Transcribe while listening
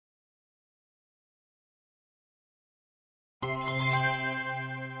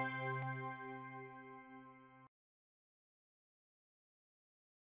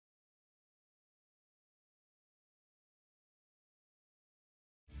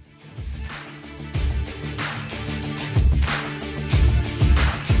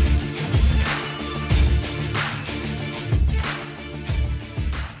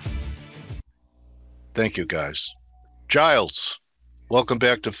Thank you, guys. Giles, welcome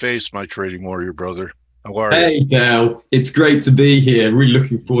back to F.A.C.E, my trading warrior brother. How are you? Hey, Dale. It's great to be here. Really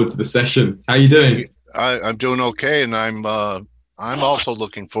looking forward to the session. How are you doing? I'm doing okay, and I'm also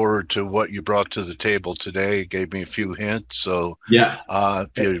looking forward to what you brought to the table today. Gave me a few hints, so Yeah.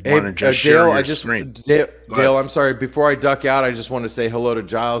 if you Hey, want to just share Dale, your screen. Dale, I'm sorry. Before I duck out, I just want to say hello to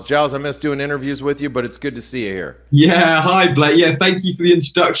Giles. Giles, I miss doing interviews with you, but it's good to see you here. Yeah. Hi, Blake. Yeah. Thank you for the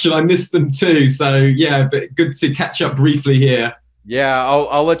introduction. I missed them too. So, yeah, but good to catch up briefly here. Yeah,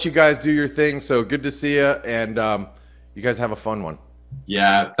 I'll let you guys do your thing. So good to see you, and you guys have a fun one.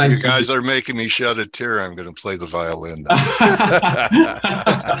 Yeah. Thank you. You guys are making me shed a tear. I'm going to play the violin now.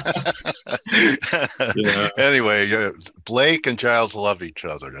 Yeah. Anyway, Blake and Giles love each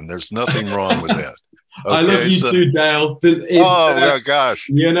other, and there's nothing wrong with that. Okay, I love you too, Dale. My gosh.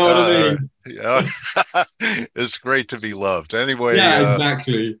 You know what I mean? Yeah. It's great to be loved. Anyway, yeah,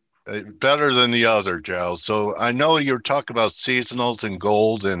 exactly. Better than the other, Giles. So I know you're talking about seasonals and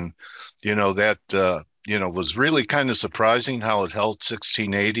gold, and that was really kind of surprising how it held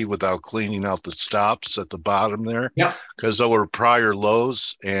 1680 without cleaning out the stops at the bottom there. Yeah. Because there were prior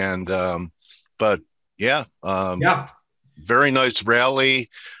lows, and very nice rally.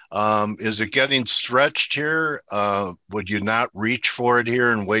 Is it getting stretched here? Would you not reach for it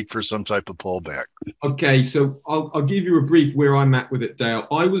here and wait for some type of pullback? Okay, so I'll give you a brief where I'm at with it, Dale.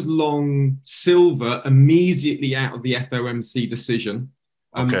 I was long silver immediately out of the FOMC decision.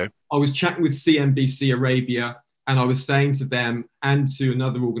 Okay. I was chatting with CNBC Arabia, and I was saying to them and to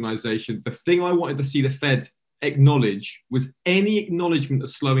another organization, the thing I wanted to see the Fed acknowledge was any acknowledgement of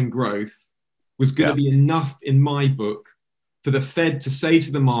slowing growth was going to be enough in my book for the Fed to say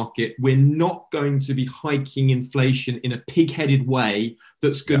to the market, we're not going to be hiking inflation in a pig-headed way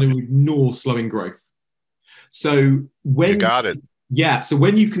that's going to ignore slowing growth. So when you got it. Yeah. So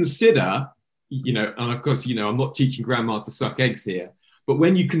when you consider, and of course, I'm not teaching grandma to suck eggs here, but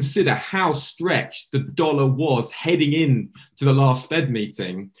when you consider how stretched the dollar was heading in to the last Fed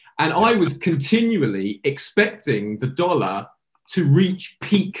meeting, and I was continually expecting the dollar to reach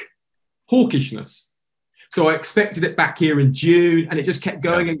peak hawkishness. So I expected it back here in June, and it just kept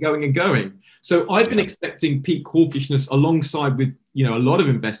going and going and going. So I've been expecting peak hawkishness alongside with, a lot of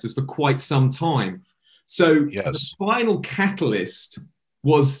investors for quite some time. So the final catalyst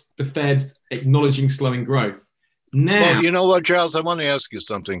was the Fed acknowledging slowing growth. Now, well, you know what, Giles, I want to ask you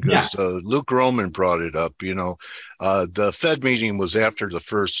something because Luke Roman brought it up. The Fed meeting was after the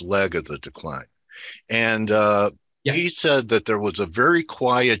first leg of the decline. And he said that there was a very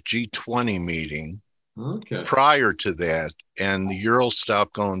quiet G20 meeting prior to that, and the euro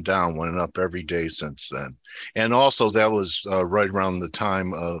stopped going down, went up every day since then. And also that was right around the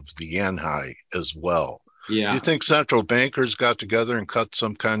time of the yen high as well. Yeah. Do you think central bankers got together and cut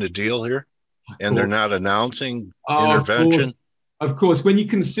some kind of deal here? And they're not announcing intervention? Of course. When you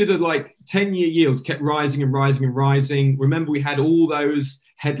consider 10-year yields kept rising and rising and rising. Remember, we had all those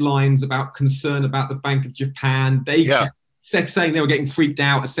headlines about concern about the Bank of Japan. They kept saying they were getting freaked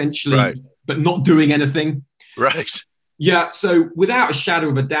out, essentially, but not doing anything. Right. Yeah. So without a shadow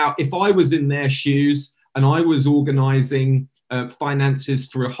of a doubt, if I was in their shoes and I was organizing finances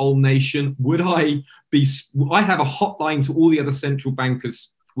for a whole nation, I'd have a hotline to all the other central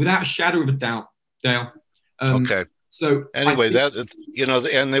bankers without a shadow of a doubt, Dale. Okay. So anyway,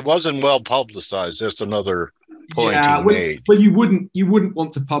 and it wasn't well publicized. That's another point he made. Well, you wouldn't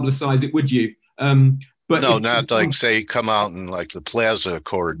want to publicize it, would you? But no, not say come out in the Plaza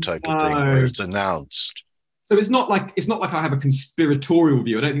Accord type of thing where it's announced. So it's not like I have a conspiratorial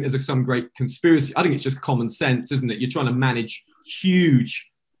view. I don't think there's some great conspiracy. I think it's just common sense, isn't it? You're trying to manage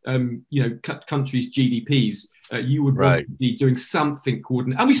huge, countries' GDPs. You would want to be doing something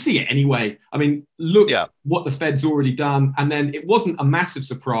coordinated, and we see it anyway. I mean, look what the Fed's already done, and then it wasn't a massive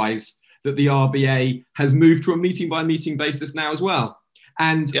surprise that the RBA has moved to a meeting-by-meeting basis now as well.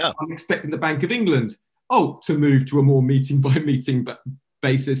 And I'm expecting the Bank of England to move to a more meeting-by-meeting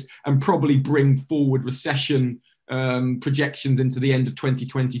basis and probably bring forward recession projections into the end of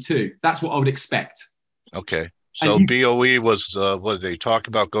 2022. That's what I would expect. Okay. So BOE was, what they talk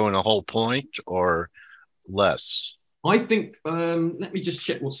about going a whole point or less? I think, let me just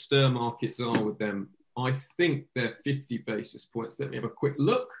check what stir markets are with them. I think they're 50 basis points. Let me have a quick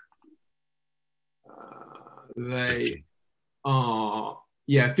look. They are,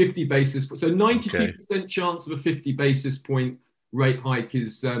 50 basis points. So 92% chance of a 50 basis point rate hike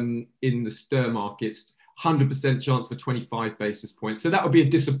is in the stir markets. 100% chance for 25 basis points. So that would be a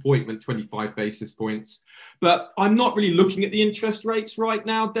disappointment, 25 basis points. But I'm not really looking at the interest rates right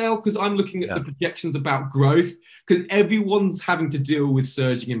now, Dale, because I'm looking at the projections about growth, because everyone's having to deal with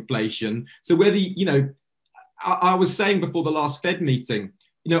surging inflation. So whether, I was saying before the last Fed meeting,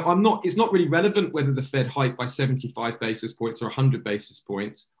 it's not really relevant whether the Fed hiked by 75 basis points or 100 basis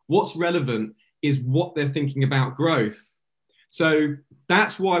points. What's relevant is what they're thinking about growth. So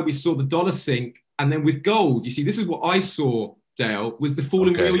that's why we saw the dollar sink. And then with gold, you see, this is what I saw, Dale, was the fall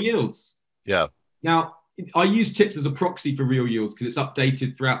in real yields. Yeah. Now, I use TIPS as a proxy for real yields because it's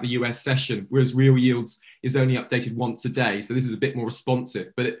updated throughout the US session, whereas real yields is only updated once a day. So this is a bit more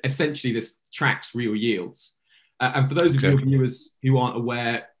responsive, but essentially this tracks real yields. And for those of your viewers who aren't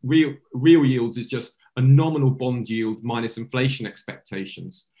aware, real yields is just a nominal bond yield minus inflation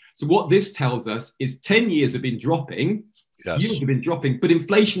expectations. So what this tells us is 10 years have been dropping, yields have been dropping, but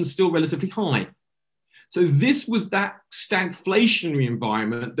inflation's still relatively high. So this was that stagflationary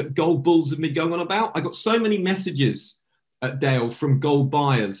environment that gold bulls have been going on about. I got so many messages, Dale, from gold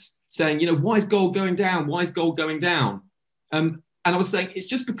buyers saying, why is gold going down? Why is gold going down? And I was saying, it's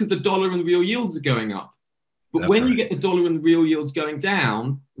just because the dollar and real yields are going up. But when you get the dollar and the real yields going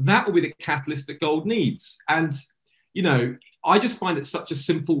down, that will be the catalyst that gold needs. And, I just find it such a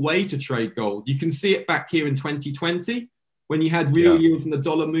simple way to trade gold. You can see it back here in 2020 when you had real yields and the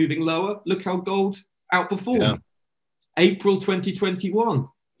dollar moving lower. Look how gold outperformed. Yeah. April 2021,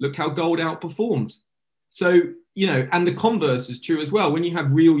 look how gold outperformed. So, and the converse is true as well. When you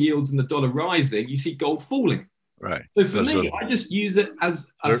have real yields and the dollar rising, you see gold falling. Right. So for me, I just use it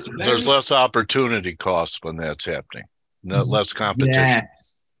as there's less opportunity costs when that's happening. No, less competition.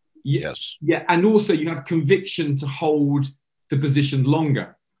 Yes. Yeah. And also you have conviction to hold the position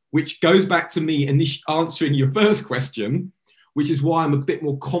longer, which goes back to me answering your first question, which is why I'm a bit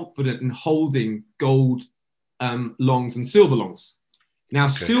more confident in holding gold longs and silver longs. Now,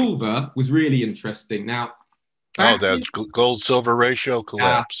 silver was really interesting. Now, that gold-silver ratio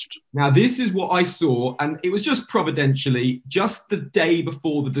collapsed. Now, this is what I saw, and it was just providentially, just the day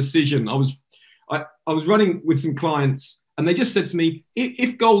before the decision. I was running with some clients, and they just said to me,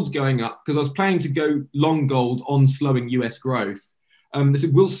 if gold's going up, because I was planning to go long gold on slowing US growth, they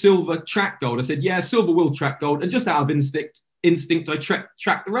said, will silver track gold? I said, yeah, silver will track gold. And just out of instinct, I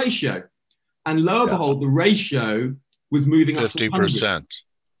tracked the ratio. And lo and behold, the ratio was moving up to 50%,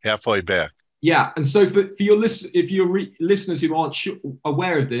 halfway back. Yeah, and so for your listeners who aren't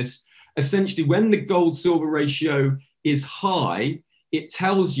aware of this, essentially when the gold-silver ratio is high, it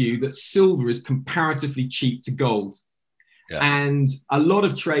tells you that silver is comparatively cheap to gold. Yeah. And a lot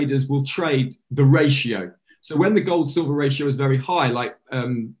of traders will trade the ratio. So when the gold-silver ratio is very high, like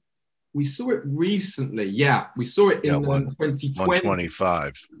we saw it recently. Yeah, we saw it in 2020.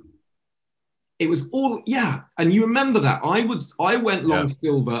 125. It was all, and you remember that. I went long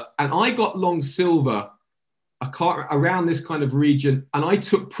silver, and I got long silver around this kind of region, and I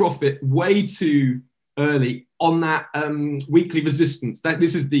took profit way too early on that weekly resistance.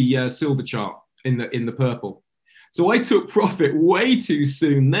 This is the silver chart in the purple. So I took profit way too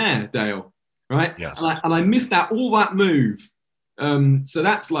soon there, Dale, right? Yes. And I missed all that move. So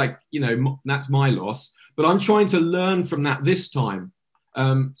that's that's my loss, but I'm trying to learn from that this time.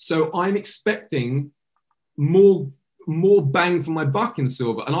 So I'm expecting more bang for my buck in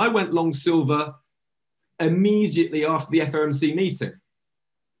silver. And I went long silver immediately after the FOMC meeting.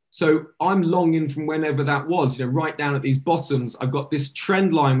 So I'm long in from whenever that was, right down at these bottoms. I've got this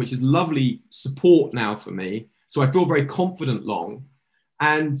trend line, which is lovely support now for me. So I feel very confident long.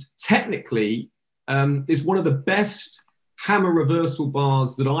 And technically, it's one of the best hammer reversal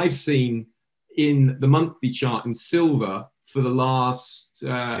bars that I've seen in the monthly chart in silver for the last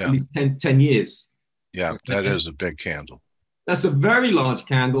at least 10 years. Yeah, that is a big candle. That's a very large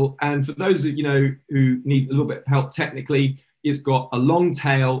candle. And for those of who need a little bit of help technically, it's got a long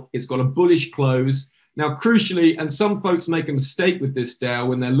tail, it's got a bullish close. Now, crucially, and some folks make a mistake with this, Dale,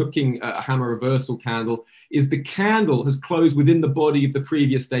 when they're looking at a hammer reversal candle, is the candle has closed within the body of the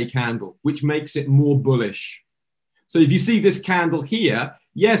previous day candle, which makes it more bullish. So if you see this candle here,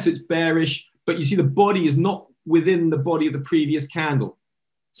 yes, it's bearish, but you see the body is not within the body of the previous candle.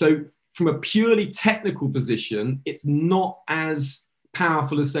 So from a purely technical position, it's not as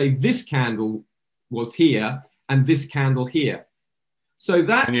powerful as, say, this candle was here and this candle here. So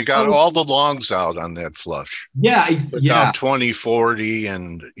that, and you got all the longs out on that flush. Yeah, 2040,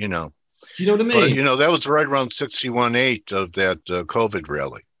 and Do you know what I mean? But, that was right around 61.8 of that COVID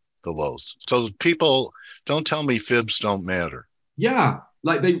rally, the lows. So people, don't tell me fibs don't matter. Yeah,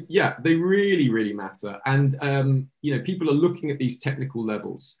 they really, really matter. And people are looking at these technical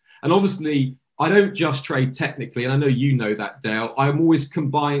levels. And obviously, I don't just trade technically, and I know you know that, Dale. I'm always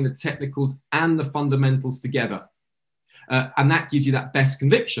combining the technicals and the fundamentals together. And that gives you that best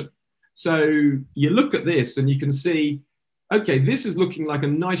conviction. So you look at this and you can see, okay, this is looking like a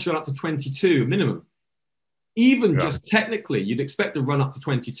nice run up to 22 minimum. Even just technically, you'd expect a run up to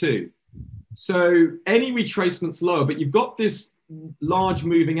 22. So any retracement's lower, but you've got this large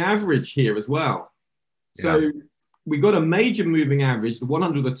moving average here as well. So we've got a major moving average, the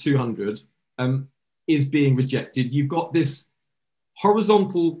 100 or 200 is being rejected. You've got this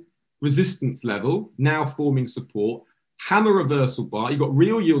horizontal resistance level now forming support, hammer reversal bar. You've got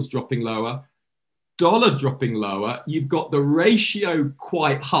real yields dropping lower, dollar dropping lower. You've got the ratio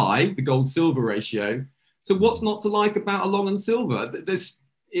quite high, the gold silver ratio. So what's not to like about a long and silver?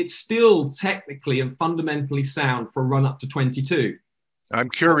 It's still technically and fundamentally sound for a run up to 22. I'm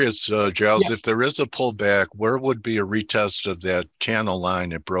curious, Giles, if there is a pullback, where would be a retest of that channel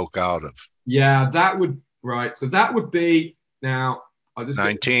line it broke out of? Yeah, that would, right. So that would be, now, I'll just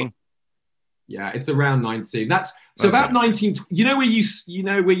 19. Yeah, it's around 19. That's so about 19. You know where you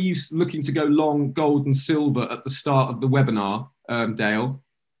looking to go long gold and silver at the start of the webinar, Dale?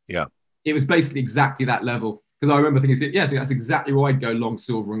 Yeah. It was basically exactly that level, because I remember thinking, yes, that's exactly where I'd go long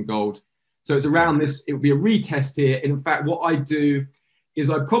silver and gold. So it's around this. It would be a retest here. In fact, what I do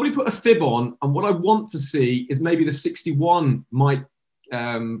is I'd probably put a fib on, and what I want to see is maybe the 61 might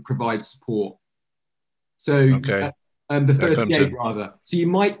provide support. So the 38 rather. So you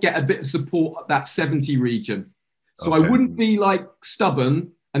might get a bit of support at that 70 region. So I wouldn't be like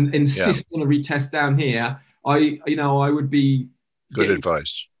stubborn and insist on a retest down here. I would be good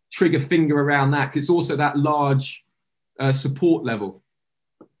advice. Trigger finger around that, because it's also that large support level.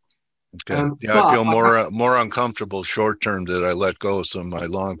 Okay. I feel more uncomfortable short term that I let go of some of my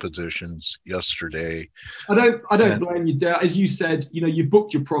long positions yesterday. I don't blame you, Dale. As you said, you've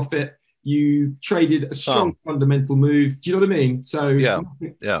booked your profit. You traded a strong fundamental move. Do you know what I mean? So yeah.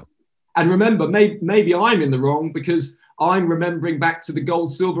 And remember, maybe I'm in the wrong, because I'm remembering back to the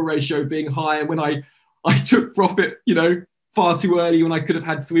gold silver ratio being high, and when I took profit, far too early when I could have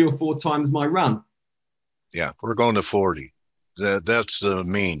had 3 or 4 times my run. Yeah, we're going to 40. That's the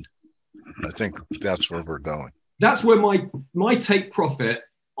mean. I think that's where we're going. That's where my take profit.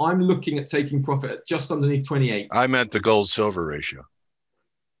 I'm looking at taking profit at just underneath 28. I meant the gold silver ratio.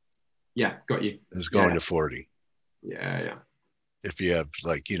 Yeah, got you. Is going to 40. Yeah. If you have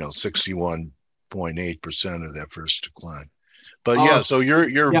 61.8% of that first decline. But so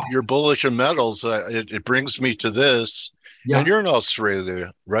you're bullish in metals. It brings me to this. Yeah. And you're in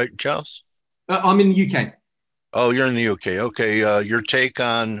Australia, right, Giles? I'm in the UK. Oh, you're in the UK. Okay. Your take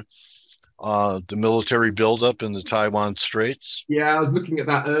on the military buildup in the Taiwan Straits? Yeah, I was looking at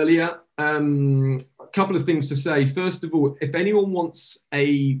that earlier. A couple of things to say. First of all, if anyone wants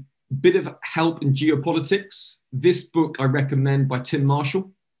a bit of help in geopolitics, this book I recommend by Tim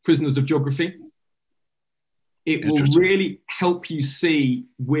Marshall, Prisoners of Geography. It will really help you see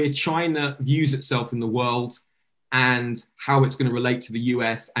where China views itself in the world and how it's going to relate to the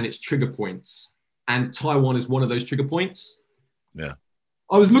US and its trigger points. And Taiwan is one of those trigger points. Yeah.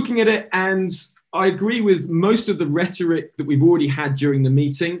 I was looking at it, and I agree with most of the rhetoric that we've already had during the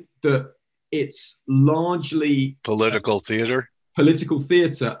meeting, that it's largely political theater.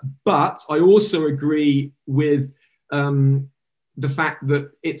 But I also agree with the fact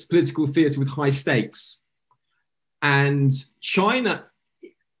that it's political theater with high stakes. And China,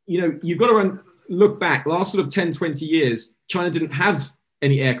 you've got to look back, last sort of 10, 20 years, China didn't have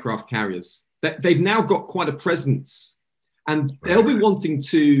any aircraft carriers. They've now got quite a presence. And they'll be wanting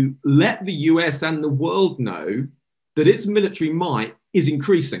to let the US and the world know that its military might is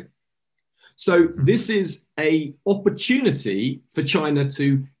increasing. So this is an opportunity for China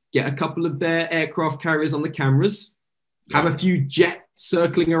to get a couple of their aircraft carriers on the cameras, have a few jets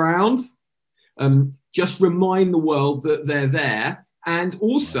circling around, just remind the world that they're there. And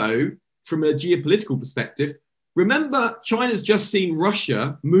also, from a geopolitical perspective, remember, China's just seen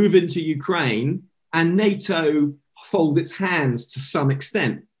Russia move into Ukraine and NATO fold its hands to some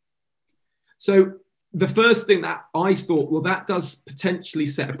extent. So the first thing that I thought, well, that does potentially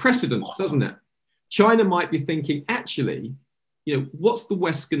set a precedence, doesn't it? China might be thinking, actually, what's the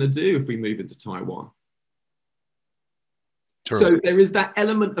West going to do if we move into Taiwan? True. So there is that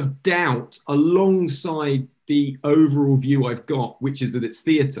element of doubt alongside the overall view I've got, which is that it's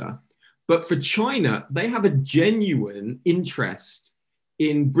theater. But for China, they have a genuine interest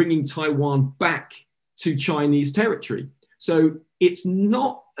in bringing Taiwan back to Chinese territory. So it's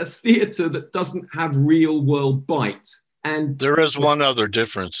not a theater that doesn't have real world bite. And there is one other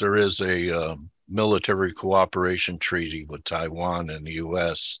difference. There is a military cooperation treaty with Taiwan and the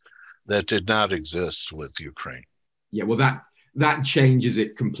U.S. that did not exist with Ukraine. Yeah, well, that changes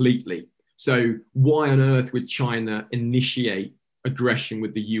it completely. So why on earth would China initiate aggression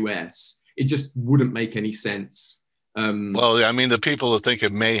with the US? It just wouldn't make any sense. Well, I mean, the people who think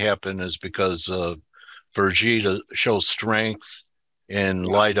it may happen is because for Xi to show strength in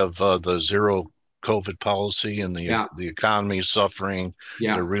light of the zero COVID policy and the economy suffering,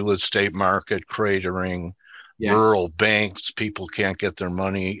 the real estate market cratering, rural banks, people can't get their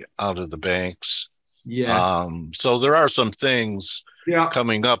money out of the banks. Yes. So there are some things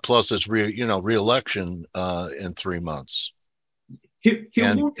coming up. Plus, it's re-election in 3 months. And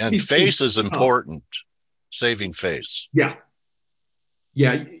F.A.C.E is important. Saving F.A.C.E.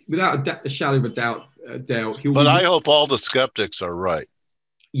 Yeah, without a shadow of a doubt, Dale. But I hope all the skeptics are right.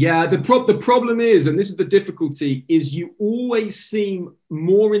 Yeah, the problem is, and this is the difficulty, is you always seem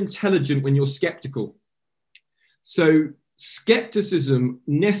more intelligent when you're skeptical. So skepticism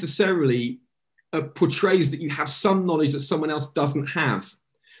necessarily portrays that you have some knowledge that someone else doesn't have.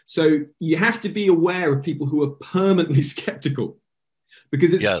 So you have to be aware of people who are permanently skeptical,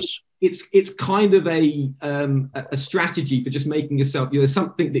 because it's kind of a strategy for just making yourself, there's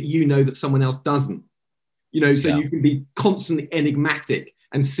something that that someone else doesn't, so you can be constantly enigmatic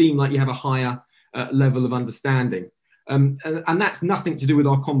and seem like you have a higher level of understanding. And that's nothing to do with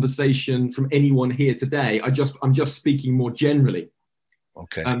our conversation from anyone here today. I'm just speaking more generally.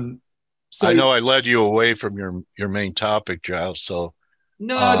 Okay. So I know I led you away from your main topic, Giles. So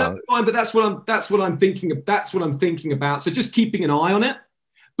no, that's fine. But that's what I'm thinking of. That's what I'm thinking about. So just keeping an eye on it.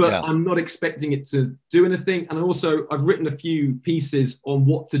 But I'm not expecting it to do anything. And also, I've written a few pieces on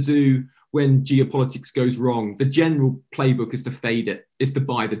what to do when geopolitics goes wrong. The general playbook is to fade it, is to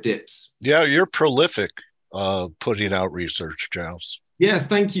buy the dips. Yeah, you're prolific putting out research, Giles. Yeah,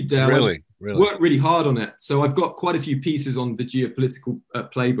 thank you, Dale. Really. Worked really hard on it. So I've got quite a few pieces on the geopolitical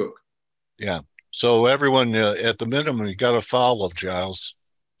playbook. Yeah. So everyone, at the minimum, you got to follow Giles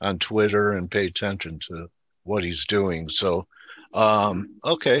on Twitter and pay attention to what he's doing. So,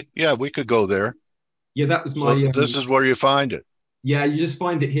 okay. Yeah, we could go there. Yeah, that was my... this is where you find it. Yeah, you just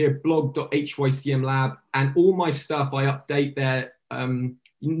find it here, blog.hycmlab. And all my stuff, I update there.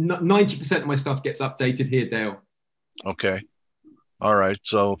 90% of my stuff gets updated here, Dale. Okay. All right.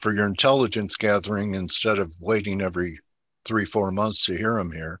 So for your intelligence gathering, instead of waiting every 3-4 months to hear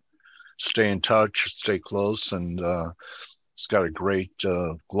him here, stay in touch, stay close, and it's got a great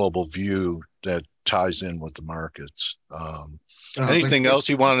global view that ties in with the markets. Anything else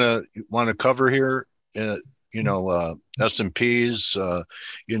you want to cover here? S&Ps.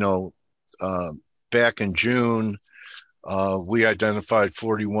 Back in June, we identified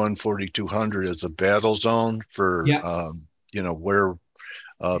 4,200 as a battle zone for where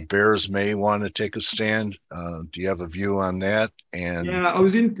bears may want to take a stand. Do you have a view on that? And I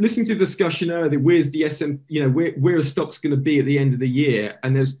was listening to the discussion earlier. Where's the S&P? Where a stock's going to be at the end of the year?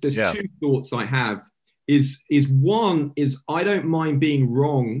 And there's two thoughts I have. One is I don't mind being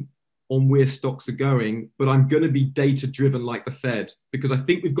wrong on where stocks are going, but I'm going to be data driven like the Fed, because I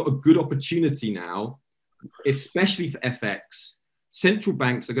think we've got a good opportunity now, especially for FX. Central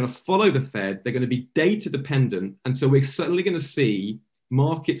banks are going to follow the Fed. They're going to be data dependent, and so we're certainly going to see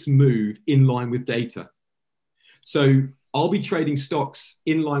markets move in line with data. So I'll be trading stocks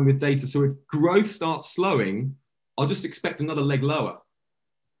in line with data. So if growth starts slowing, I'll just expect another leg lower.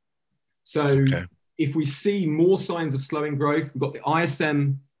 So if we see more signs of slowing growth, we've got the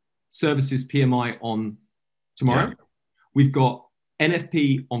ISM services PMI on tomorrow. Yeah. We've got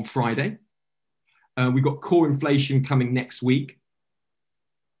NFP on Friday. We've got core inflation coming next week.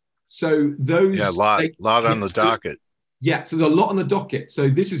 So those... Yeah, a lot on the docket. Yeah, so there's a lot on the docket. So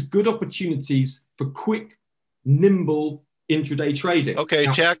this is good opportunities for quick, nimble intraday trading. Okay,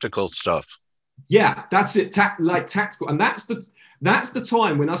 now, tactical stuff. Yeah, that's it. Tactical, and that's the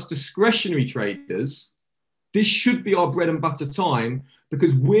time when us discretionary traders, this should be our bread and butter time,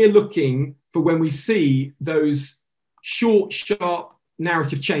 because we're looking for when we see those short, sharp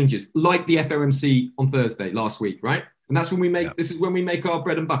narrative changes, like the FOMC on Thursday last week, right? And that's when we make. This is when we make our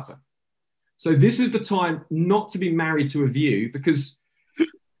bread and butter. So this is the time not to be married to a view, because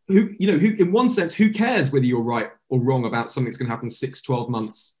who in one sense, who cares whether you're right or wrong about something that's going to happen 6-12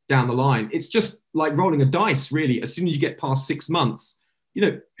 months down the line? It's just like rolling a dice, really. As soon as you get past 6 months,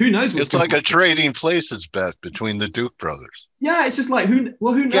 who knows what's It's like a trading places bet between the Duke brothers. Yeah, it's just like, who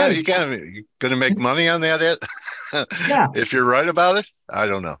knows? Yeah, you're going to make money on that? Yeah. If you're right about it, I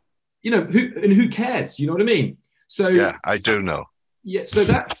don't know. Who cares? You know what I mean? So yeah, I do know. Yeah, so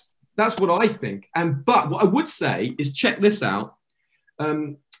that's what I think. But what I would say is, check this out.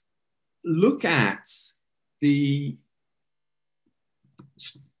 Look at the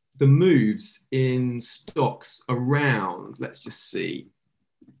the moves in stocks around, let's just see.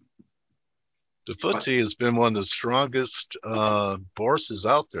 The FTSE has been one of the strongest bourses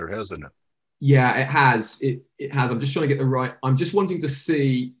out there, hasn't it? Yeah, it has. It has. I'm just trying to get the right. I'm just wanting to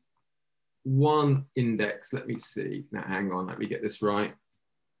see one index. Let me see. Now, hang on. Let me get this right.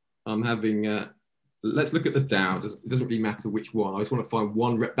 I'm having. Let's look at the Dow. It doesn't really matter which one. I just want to find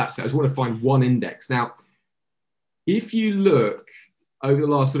one. That's it. I just want to find one index. Now, if you look over the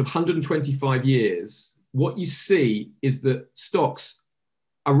last sort of 125 years, what you see is that stocks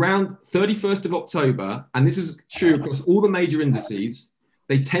around 31st of October, and this is true across all the major indices,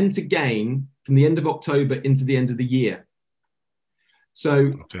 they tend to gain from the end of October into the end of the year. So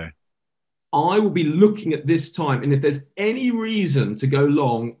I will be looking at this time, and if there's any reason to go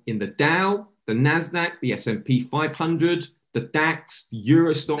long in the Dow, the NASDAQ, the S&P 500, the DAX, the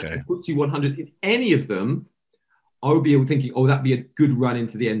Euro stocks, the FTSE 100, in any of them, I would be thinking, oh, that'd be a good run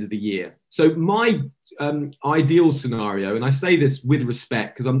into the end of the year. So my ideal scenario, and I say this with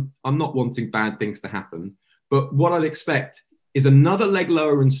respect because I'm not wanting bad things to happen, but what I'd expect is another leg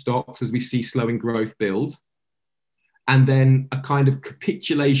lower in stocks as we see slowing growth build, and then a kind of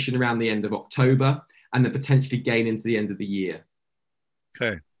capitulation around the end of October, and then potentially gain into the end of the year.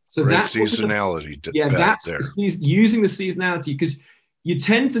 Okay. So great that's seasonality. that's there. Using the seasonality, because you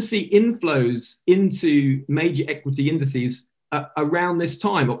tend to see inflows into major equity indices around this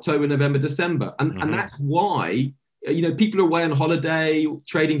time, October, November, December. And that's why, people are away on holiday,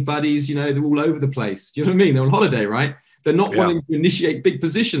 trading buddies, they're all over the place. Do you know what I mean? They're on holiday, right? They're not wanting to initiate big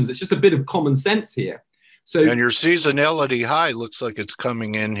positions. It's just a bit of common sense here. So, and your seasonality high looks like it's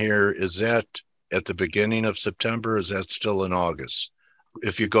coming in here. Is that at the beginning of September? Is that still in August?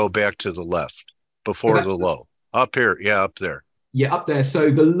 If you go back to the left, before the low. Up here. Yeah, up there. Yeah, up there.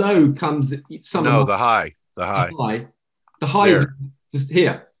 So the low comes the high. The high. The high is just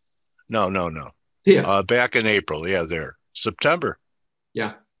here. No. Here. Back in April. Yeah, there. September.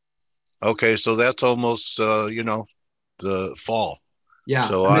 Yeah. Okay, so that's almost the fall. Yeah.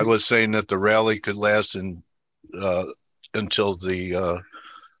 So I was saying that the rally could last until the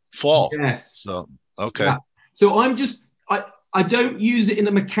fall. Yes. So okay. Yeah. So I don't use it in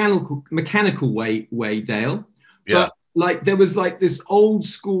a mechanical way, Dale. Yeah. But there was this old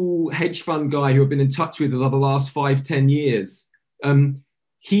school hedge fund guy who I've been in touch with over the last 5-10 years.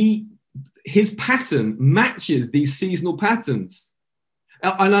 His pattern matches these seasonal patterns.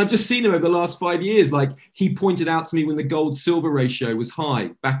 And I've just seen him over the last 5 years. He pointed out to me when the gold silver ratio was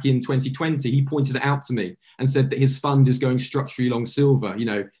high back in 2020, he pointed it out to me and said that his fund is going structurally long silver. You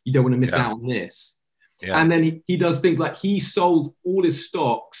don't want to miss out on this. Yeah. And then he does things like he sold all his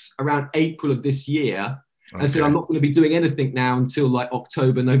stocks around April of this year and said, I'm not going to be doing anything now until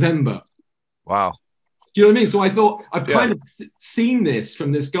October, November. Wow. Do you know what I mean? So I thought kind of seen this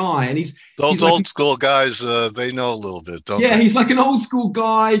from this guy, and he's old school guys. They know a little bit, don't they? Yeah, he's like an old school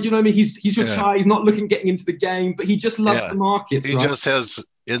guy. Do you know what I mean? He's retired. He's not getting into the game, but he just loves the markets. He just has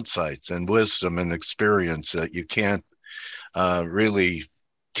insights and wisdom and experience that you can't really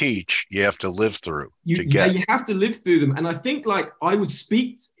teach. You have to live through to get. You have to live through them, and I think I would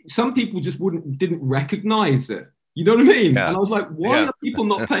speak. Some people just didn't recognize it. You know what I mean? Yeah. And I was like, why are people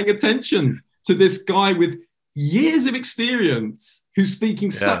not paying attention to this guy with years of experience who's speaking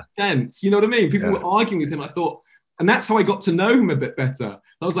such sense? You know what I mean? People were arguing with him. I thought, and that's how I got to know him a bit better.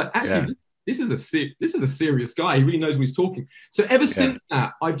 I was like, actually, this is a serious guy. He really knows what he's talking. So ever since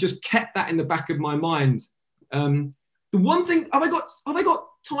that, I've just kept that in the back of my mind. The one thing, have I got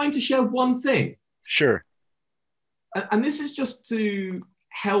time to share one thing? Sure. And this is just to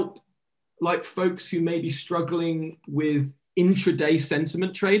help folks who may be struggling with intraday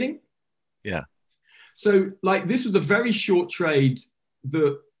sentiment trading. Yeah. So this was a very short trade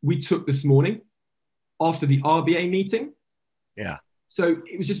that we took this morning after the RBA meeting. Yeah. So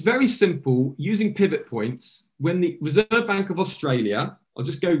it was just very simple using pivot points. When the Reserve Bank of Australia, I'll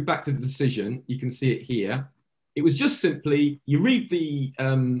just go back to the decision. You can see it here. It was just simply, you read the,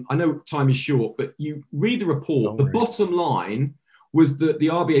 I know time is short, but you read the report. The bottom line was that the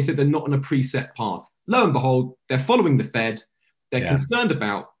RBA said they're not on a preset path. Lo and behold, they're following the Fed. They're concerned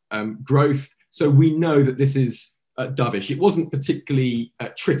about growth. So we know that this is dovish. It wasn't particularly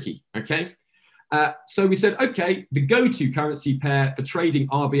tricky, okay? So we said, okay, the go-to currency pair for trading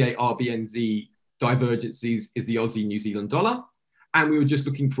RBA, RBNZ divergencies is the Aussie New Zealand dollar. And we were just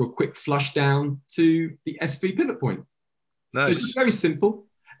looking for a quick flush down to the S3 pivot point. Nice. So it's very simple.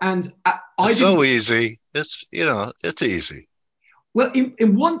 And it's so easy. It's, it's easy. Well,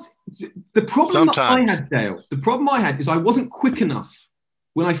 in once, the problem that I had, Dale, the problem I had is I wasn't quick enough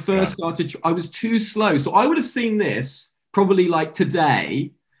when I first started. I was too slow. So I would have seen this probably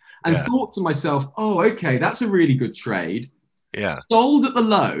today, and thought to myself, oh, okay, that's a really good trade. Yeah. Sold at the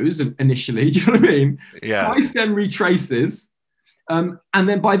lows initially. Do you know what I mean? Yeah. Price then retraces. And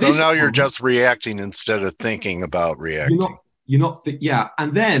then by this So now point, you're just reacting instead of thinking about reacting.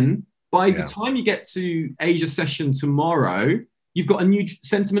 And then by the time you get to Asia session tomorrow, you've got a new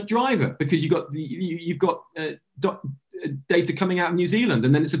sentiment driver because you've got data coming out of New Zealand,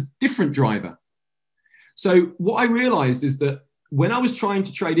 and then it's a different driver. So what I realized is that when I was trying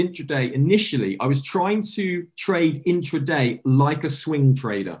to trade intraday initially, I was trying to trade intraday like a swing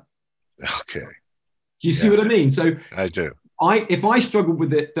trader. Okay. Do you see what I mean? So I do. If I struggled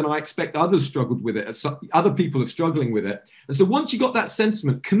with it, then I expect others struggled with it. Other people are struggling with it. And so once you got that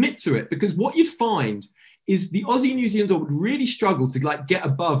sentiment, commit to it, because what you'd find is the Aussie New Zealand dollar would really struggle to like get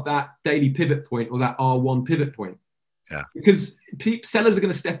above that daily pivot point or that R1 pivot point. Yeah. Because sellers are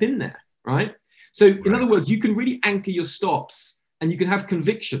going to step in there, right? So in other words, you can really anchor your stops and you can have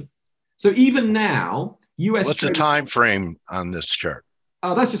conviction. So even now, US. What's the time frame on this chart?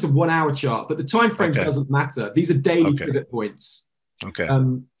 Oh, that's just a 1 hour chart, but the time frame doesn't matter. These are daily pivot points. Okay.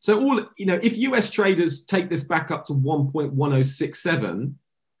 So if US traders take this back up to 1.1067,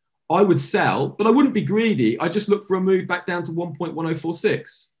 I would sell, but I wouldn't be greedy. I just look for a move back down to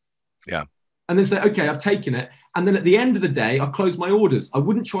 1.1046. Yeah. And then say, okay, I've taken it. And then at the end of the day, I'll close my orders. I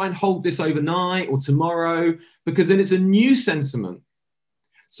wouldn't try and hold this overnight or tomorrow, because then it's a new sentiment.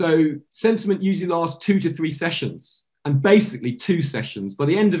 So sentiment usually lasts 2 to 3 sessions. And basically 2 sessions. By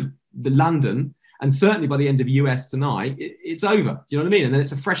the end of the London, and certainly by the end of US tonight, it's over. Do you know what I mean? And then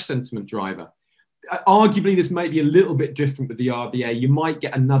it's a fresh sentiment driver. Arguably, this may be a little bit different with the RBA. You might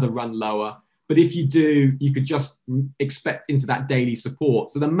get another run lower. But if you do, you could just expect into that daily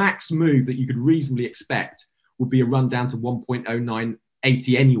support. So the max move that you could reasonably expect would be a run down to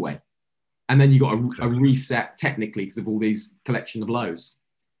 1.0980 anyway. And then you got a reset technically because of all these collection of lows.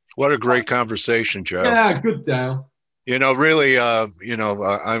 What a great conversation, Giles. Yeah, good, Dale. Really, I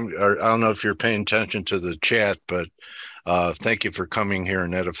don't know if you're paying attention to the chat, but thank you for coming here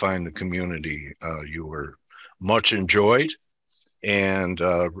and edifying the community. You were much enjoyed, and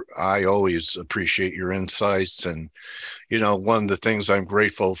I always appreciate your insights. And, one of the things I'm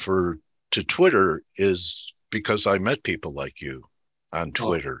grateful for to Twitter is because I met people like you on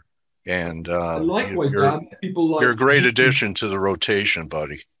Twitter. And likewise, you're a great addition to the rotation,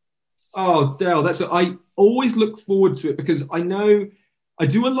 buddy. Oh, Dale, I always look forward to it because I know I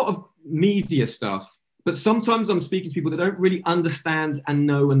do a lot of media stuff, but sometimes I'm speaking to people that don't really understand and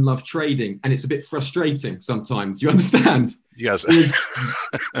know and love trading. And it's a bit frustrating sometimes. You understand? Yes.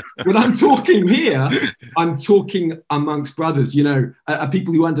 When I'm talking here, I'm talking amongst brothers,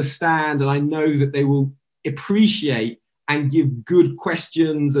 people who understand, and I know that they will appreciate and give good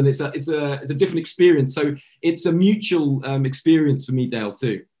questions. And it's a different experience. So it's a mutual experience for me, Dale,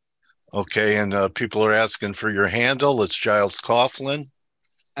 too. Okay, and people are asking for your handle. It's Giles Coghlan,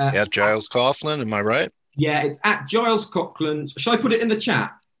 at Giles Coghlan. Am I right? Yeah, it's at Giles Coghlan. Shall I put it in the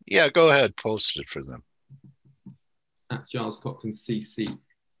chat? Yeah, go ahead. Post it for them. At Giles Coghlan CCA.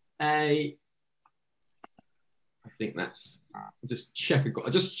 I think that's. Just check I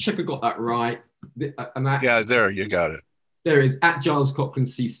got that right. Yeah, there you got it. There it is, at Giles Coghlan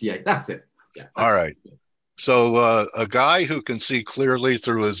CCA. That's it. Yeah. All right. So a guy who can see clearly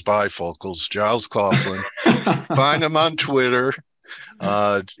through his bifocals, Giles Coghlan. Find him on Twitter.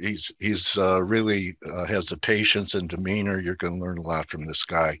 He's really has a patience and demeanor. You're going to learn a lot from this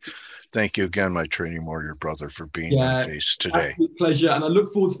guy. Thank you again, my trading warrior brother, for being on F.A.C.E today. Absolute pleasure, and I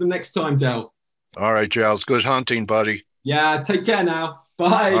look forward to the next time, Dale. All right, Giles. Good hunting, buddy. Yeah, take care now.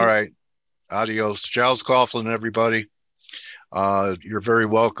 Bye. All right. Adios. Giles Coghlan, everybody. You're very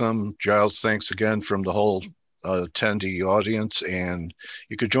welcome. Giles, thanks again from the whole attendee audience. And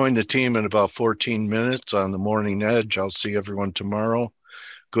you could join the team in about 14 minutes on the Morning Edge. I'll see everyone tomorrow.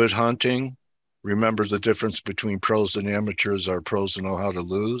 Good hunting. Remember, the difference between pros and amateurs are pros know how to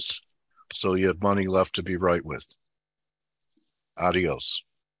lose. So you have money left to be right with. Adios.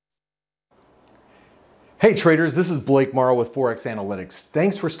 Hey traders, this is Blake Morrow with ForexAnalytix.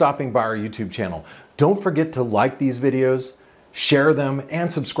 Thanks for stopping by our YouTube channel. Don't forget to like these videos, share them,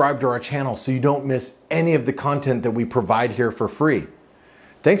 and subscribe to our channel so you don't miss any of the content that we provide here for free.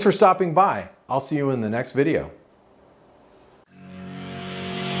 Thanks for stopping by. I'll see you in the next video.